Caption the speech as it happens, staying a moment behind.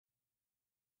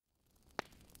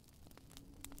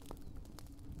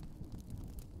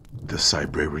The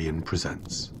Cybrarian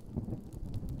Presents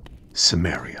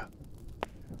Cimmeria,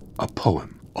 a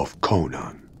poem of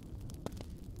Conan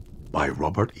by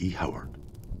Robert E. Howard.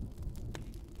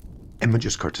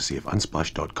 Images courtesy of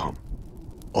Unsplash.com.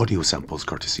 Audio samples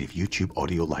courtesy of YouTube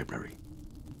Audio Library.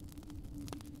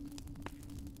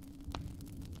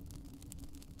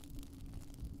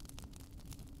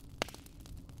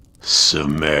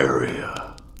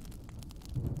 Cimmeria.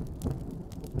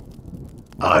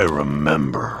 I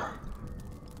remember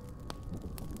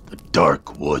the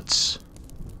dark woods,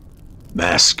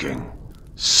 masking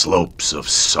slopes of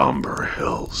somber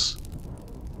hills.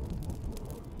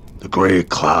 The gray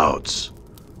clouds,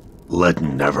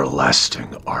 leaden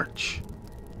everlasting arch.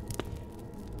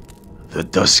 The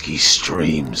dusky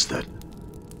streams that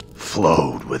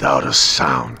flowed without a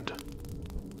sound.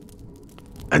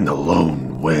 And the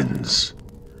lone winds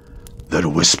that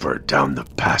whispered down the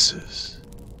passes.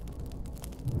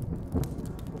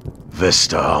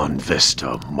 Vista on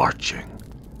vista marching,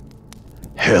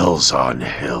 hills on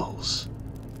hills,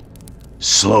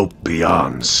 slope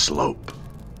beyond slope,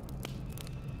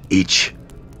 each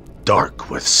dark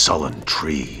with sullen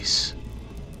trees.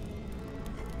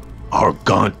 Our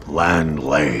gaunt land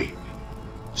lay,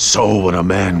 so when a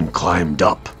man climbed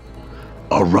up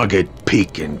a rugged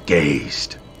peak and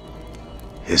gazed,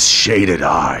 his shaded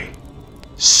eye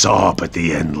saw but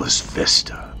the endless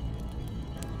vista.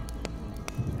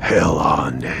 Hill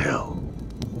on hill,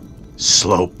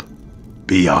 slope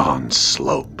beyond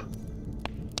slope,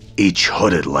 each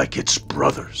hooded like its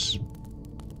brothers.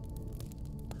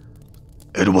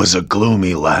 It was a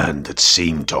gloomy land that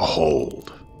seemed to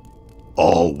hold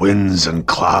all winds and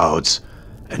clouds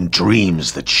and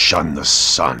dreams that shun the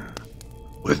sun,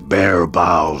 with bare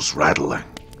boughs rattling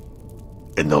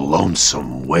in the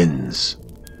lonesome winds,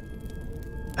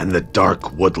 and the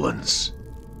dark woodlands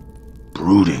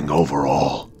brooding over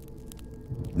all,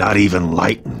 not even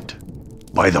lightened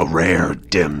by the rare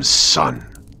dim sun,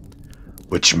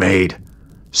 which made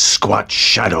squat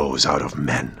shadows out of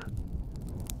men.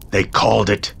 They called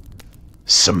it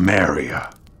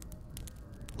Cimmeria,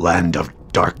 land of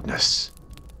darkness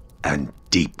and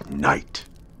deep night.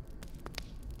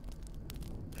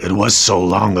 It was so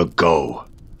long ago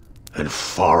and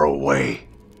far away.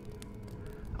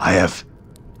 I have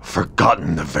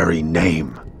forgotten the very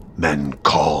name men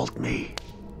called me.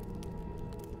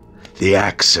 The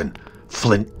axe and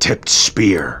flint-tipped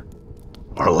spear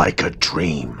are like a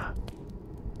dream,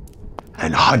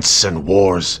 and hunts and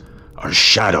wars are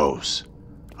shadows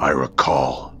I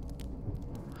recall.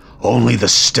 Only the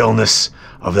stillness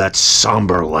of that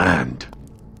somber land,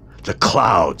 the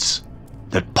clouds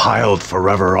that piled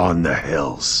forever on the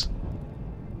hills,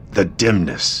 the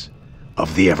dimness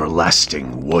of the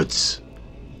everlasting woods.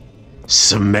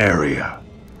 Cimmeria,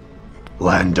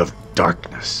 land of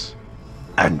darkness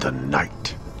and the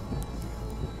night.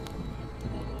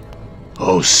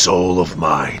 O soul of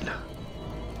mine,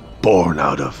 born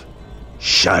out of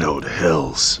shadowed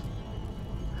hills,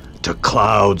 to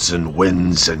clouds and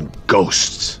winds and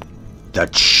ghosts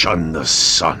that shun the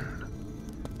sun,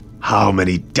 how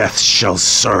many deaths shall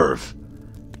serve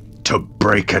to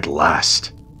break at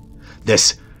last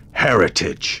this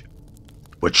heritage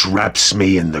which wraps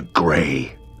me in the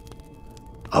gray,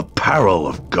 apparel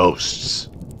of ghosts.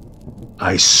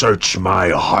 I search my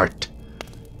heart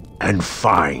and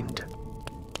find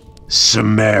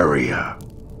Cimmeria,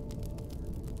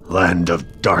 land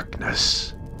of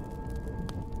darkness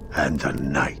and the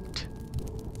night.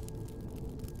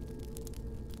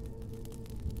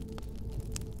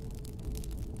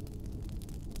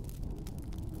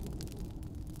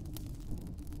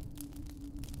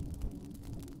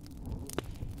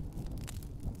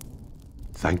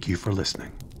 Thank you for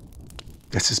listening.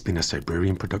 This has been a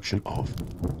Cybrarian production of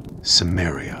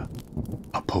Cimmeria,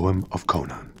 a poem of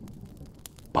Conan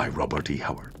by Robert E.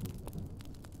 Howard.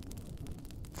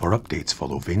 For updates,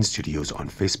 follow Vane Studios on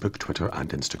Facebook, Twitter, and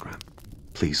Instagram.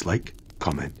 Please like,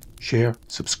 comment, share,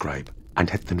 subscribe, and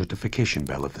hit the notification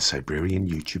bell of the Cybrarian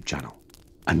YouTube channel.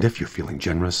 And if you're feeling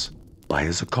generous, buy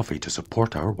us a coffee to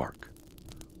support our work.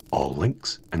 All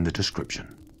links in the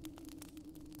description.